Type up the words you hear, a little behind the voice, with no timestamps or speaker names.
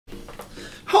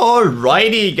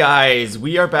Alrighty guys,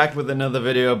 we are back with another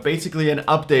video, basically an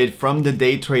update from the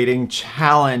day trading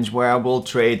challenge where I will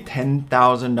trade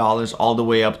 $10,000 all the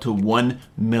way up to $1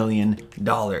 million.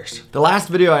 The last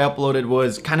video I uploaded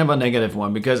was kind of a negative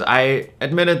one because I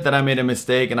admitted that I made a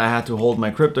mistake and I had to hold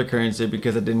my cryptocurrency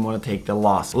because I didn't want to take the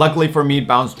loss. Luckily for me, it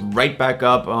bounced right back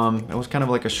up. It was kind of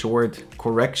like a short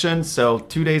correction, so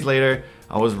 2 days later,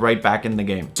 I was right back in the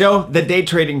game. So the day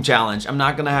trading challenge, I'm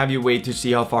not gonna have you wait to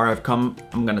see how far I've come.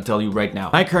 I'm gonna tell you right now.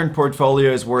 My current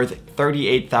portfolio is worth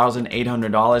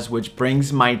 $38,800, which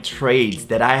brings my trades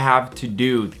that I have to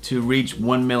do to reach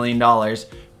 $1 million,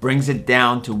 brings it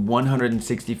down to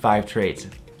 165 trades.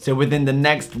 So within the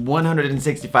next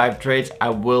 165 trades, I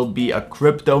will be a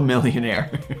crypto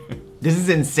millionaire. This is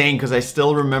insane because I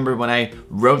still remember when I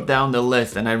wrote down the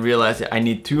list and I realized I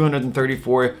need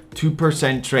 234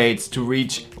 2% trades to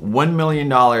reach $1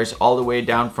 million, all the way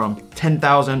down from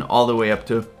 10,000 all the way up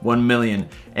to 1 million.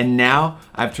 And now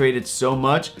I've traded so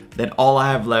much that all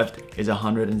I have left is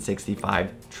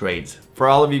 165 trades. For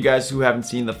all of you guys who haven't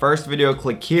seen the first video,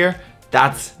 click here.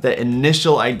 That's the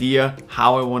initial idea,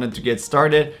 how I wanted to get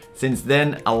started. Since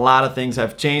then, a lot of things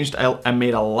have changed. I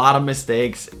made a lot of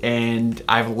mistakes and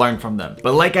I've learned from them.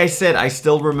 But like I said, I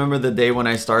still remember the day when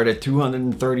I started,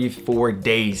 234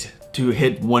 days to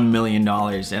hit $1 million.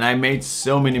 And I made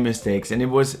so many mistakes and it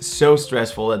was so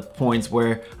stressful at points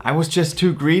where I was just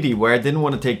too greedy, where I didn't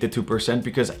want to take the 2%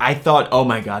 because I thought, oh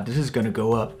my God, this is gonna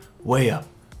go up, way up,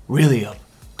 really up,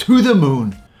 to the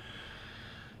moon.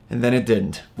 And then it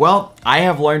didn't. Well, I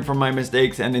have learned from my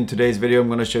mistakes, and in today's video I'm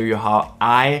going to show you how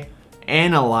I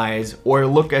analyze or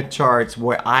look at charts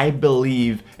where I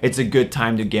believe it's a good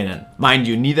time to get in. Mind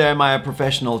you, neither am I a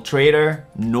professional trader,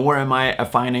 nor am I a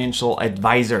financial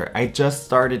advisor. I just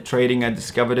started trading. I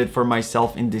discovered it for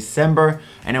myself in December,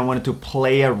 and I wanted to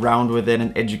play around with it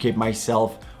and educate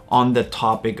myself on the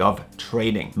topic of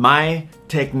trading. My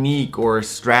technique or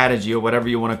strategy or whatever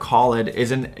you want to call it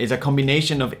is a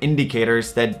combination of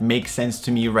indicators that make sense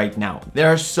to me right now.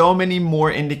 There are so many more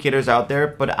indicators out there,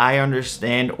 but I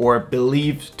understand or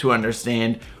believe to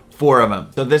understand 4 of them.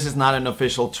 So this is not an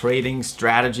official trading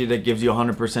strategy that gives you a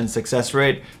 100% success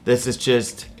rate. This is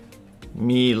just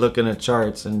me looking at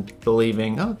charts and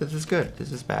believing, oh, this is good,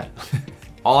 this is bad.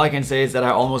 All I can say is that I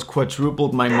almost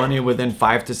quadrupled my money within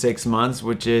 5 to 6 months,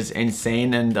 which is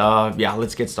insane. And yeah,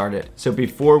 let's get started. So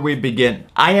before we begin,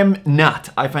 I am not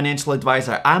a financial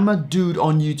advisor. I'm a dude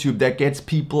on YouTube that gets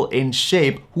people in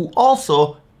shape who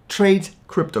also trades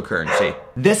cryptocurrency.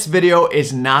 This video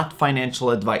is not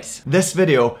financial advice. This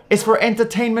video is for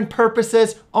entertainment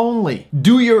purposes only.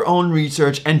 Do your own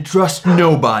research and trust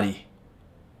nobody.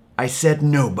 I said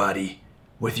nobody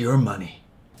with your money.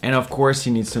 And of course,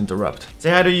 he needs to interrupt. Say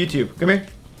hi to YouTube. Come here.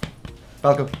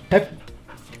 Welcome. Hey.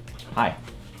 Hi.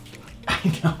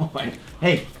 I know.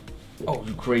 Hey. Oh,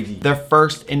 you crazy. The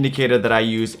first indicator that I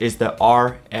use is the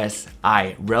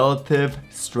RSI, Relative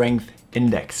Strength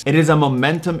Index. It is a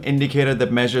momentum indicator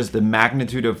that measures the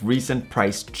magnitude of recent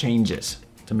price changes.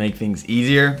 To make things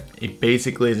easier, it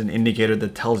basically is an indicator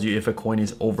that tells you if a coin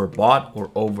is overbought or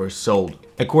oversold.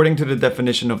 According to the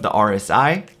definition of the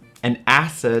RSI, an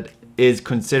asset is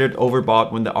considered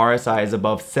overbought when the RSI is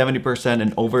above 70%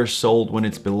 and oversold when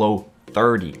it's below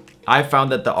 30. I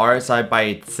found that the RSI by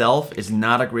itself is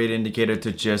not a great indicator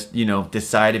to just,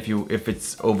 decide if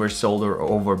it's oversold or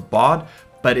overbought,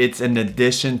 but it's an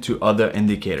addition to other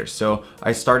indicators. So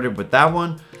I started with that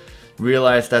one,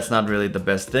 realized that's not really the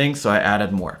best thing, so I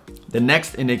added more. The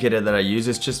next indicator that I use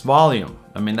is just volume.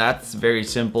 I mean, that's very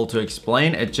simple to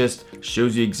explain. It just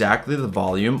shows you exactly the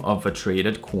volume of a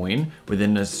traded coin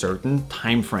within a certain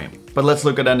time frame. But let's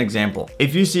look at an example.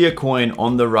 If you see a coin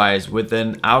on the rise with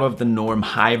an out of the norm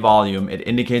high volume, it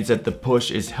indicates that the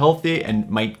push is healthy and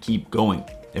might keep going.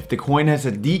 If the coin has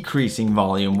a decreasing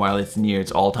volume while it's near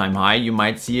its all-time high, you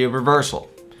might see a reversal.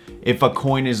 If a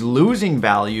coin is losing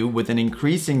value with an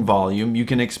increasing volume, you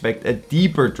can expect a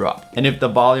deeper drop. And if the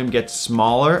volume gets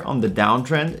smaller on the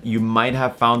downtrend, you might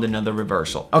have found another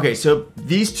reversal. Okay, so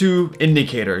these 2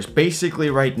 indicators basically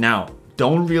right now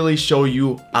don't really show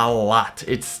you a lot.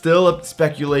 It's still a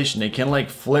speculation. It can like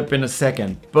flip in a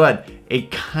second, but it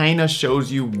kind of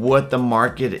shows you what the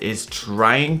market is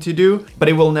trying to do, but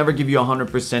it will never give you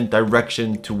 100%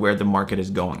 direction to where the market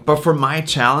is going. But for my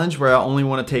challenge where I only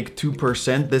want to take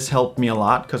 2%, this helped me a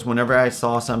lot because whenever I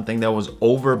saw something that was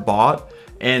overbought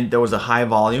and there was a high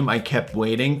volume, I kept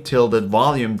waiting till the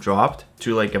volume dropped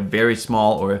to like a very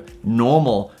small or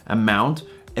normal amount.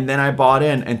 And then I bought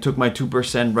in and took my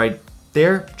 2% right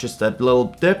there, just that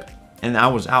little dip, and I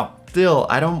was out. still,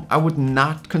 I would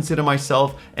not consider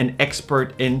myself an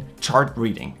expert in chart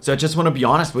reading. So I just want to be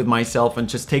honest with myself and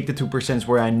just take the 2%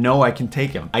 where I know I can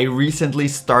take them. I recently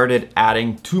started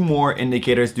adding 2 more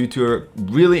indicators due to a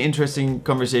really interesting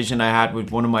conversation I had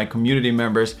with one of my community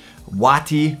members,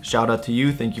 Wati. Shout out to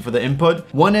you. Thank you for the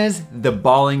input. One is the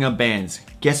Bollinger Bands.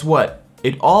 Guess what?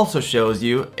 It also shows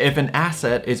you if an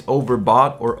asset is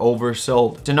overbought or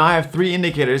oversold. So now I have 3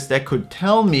 indicators that could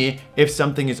tell me if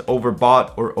something is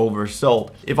overbought or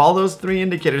oversold. If all those 3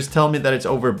 indicators tell me that it's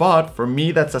overbought, for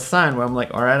me, that's a sign where I'm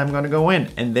like, all right, I'm gonna go in.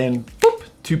 And then boop,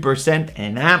 2%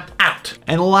 and I'm out.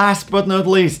 And last but not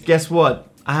least, guess what?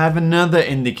 I have another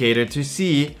indicator to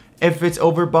see if it's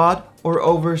overbought or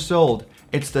oversold.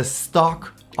 It's the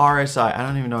stock RSI. I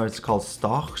don't even know if it's called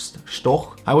stoch.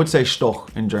 I would say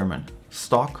stoch in German.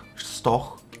 Stock,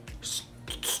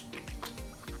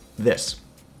 this.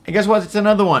 And guess what? It's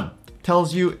another one.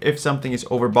 Tells you if something is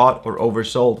overbought or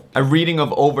oversold. A reading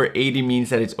of over 80 means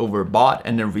that it's overbought,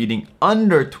 and a reading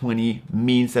under 20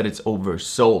 means that it's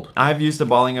oversold. I've used the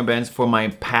Bollinger Bands for my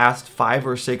past 5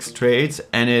 or 6 trades,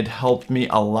 and it helped me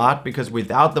a lot because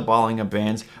without the Bollinger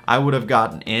Bands, I would have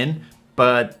gotten in,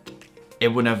 but it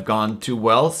wouldn't have gone too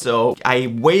well. So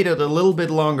I waited a little bit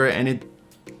longer, and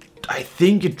I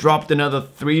think it dropped another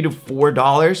 $3 to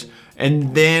 $4.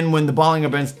 And then when the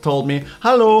Bollinger Bands told me,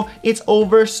 hello, it's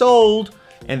oversold.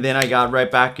 And then I got right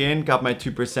back in, got my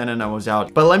 2% and I was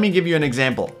out. But let me give you an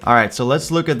example. All right, so let's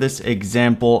look at this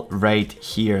example right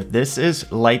here. This is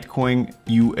Litecoin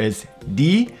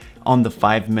USD on the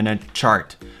 5-minute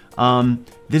chart.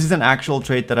 This is an actual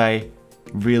trade that I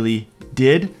really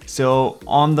did. So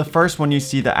on the first one, you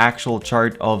see the actual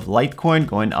chart of Litecoin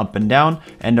going up and down,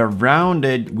 and around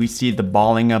it, we see the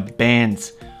Bollinger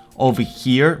Bands. Over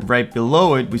here, right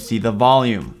below it, we see the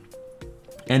volume.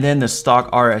 And then the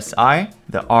stock RSI,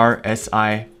 the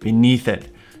RSI beneath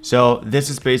it. So this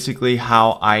is basically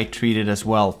how I treat it as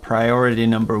well. Priority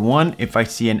number 1, if I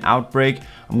see an outbreak,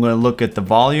 I'm going to look at the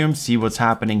volume, see what's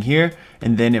happening here.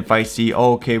 And then if I see,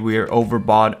 oh, okay, we are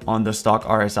overbought on the stock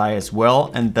RSI as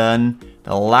well. And then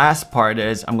the last part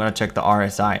is I'm going to check the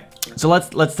RSI. So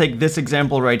let's take this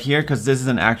example right here, because this is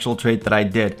an actual trade that I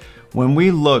did. When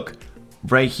we look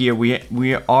right here,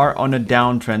 we are on a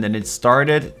downtrend, and it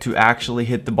started to actually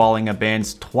hit the Bollinger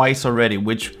Bands twice already,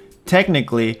 which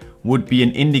technically would be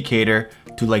an indicator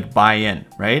to like buy in,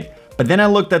 right? But then I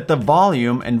looked at the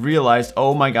volume and realized,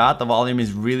 oh my God, the volume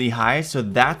is really high. So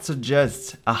that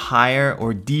suggests a higher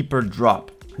or deeper drop.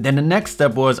 Then the next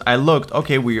step was I looked,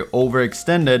 okay, we're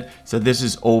overextended. So this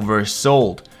is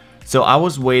oversold. So I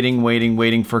was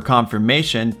waiting for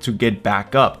confirmation to get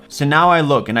back up. So now I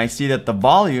look and I see that the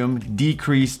volume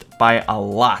decreased by a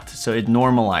lot. So it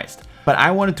normalized. But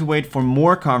I wanted to wait for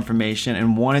more confirmation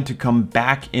and wanted to come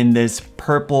back in this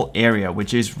purple area,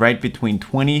 which is right between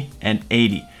 20 and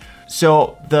 80.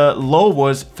 So the low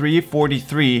was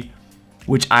 343,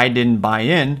 which I didn't buy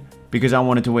in because I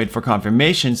wanted to wait for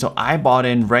confirmation. So I bought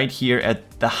in right here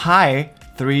at the high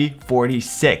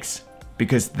 346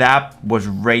 because that was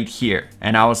right here.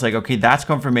 And I was like, okay, that's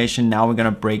confirmation. Now we're gonna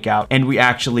break out. And we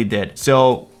actually did.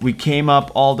 So we came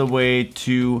up all the way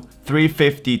to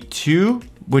 352,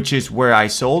 which is where I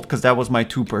sold because that was my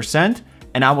 2%.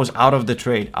 And I was out of the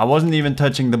trade. I wasn't even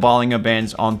touching the Bollinger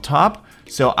Bands on top.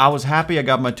 So I was happy I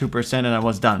got my 2% and I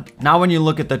was done. Now, when you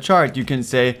look at the chart, you can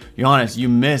say, Johannes, you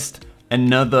missed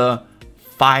another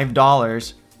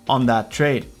 $5 on that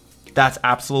trade. That's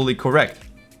absolutely correct.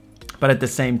 But at the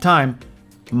same time,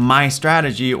 my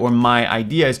strategy or my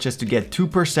idea is just to get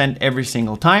 2% every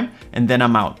single time and then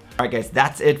I'm out. All right, guys,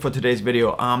 that's it for today's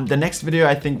video. The next video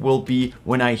I think will be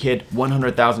when I hit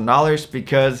 $100,000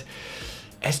 because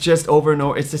it's just over and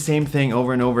over. It's the same thing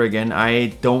over and over again. I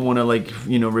don't want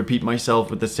to repeat myself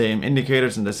with the same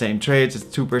indicators and the same trades. It's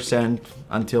 2%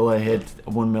 until I hit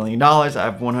 $1 million. I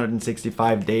have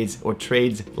 165 days or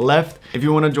trades left. If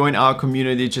you want to join our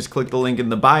community, just click the link in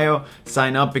the bio,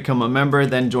 sign up, become a member,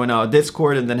 then join our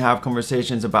Discord and then have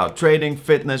conversations about trading,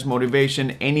 fitness,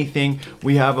 motivation, anything.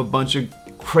 We have a bunch of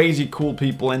crazy cool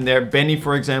people in there. Benny,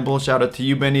 for example, shout out to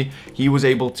you, Benny. He was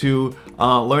able to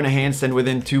learn a handstand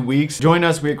within 2 weeks. Join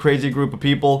us. We're a crazy group of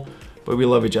people, but we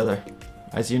love each other.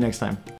 I see you next time.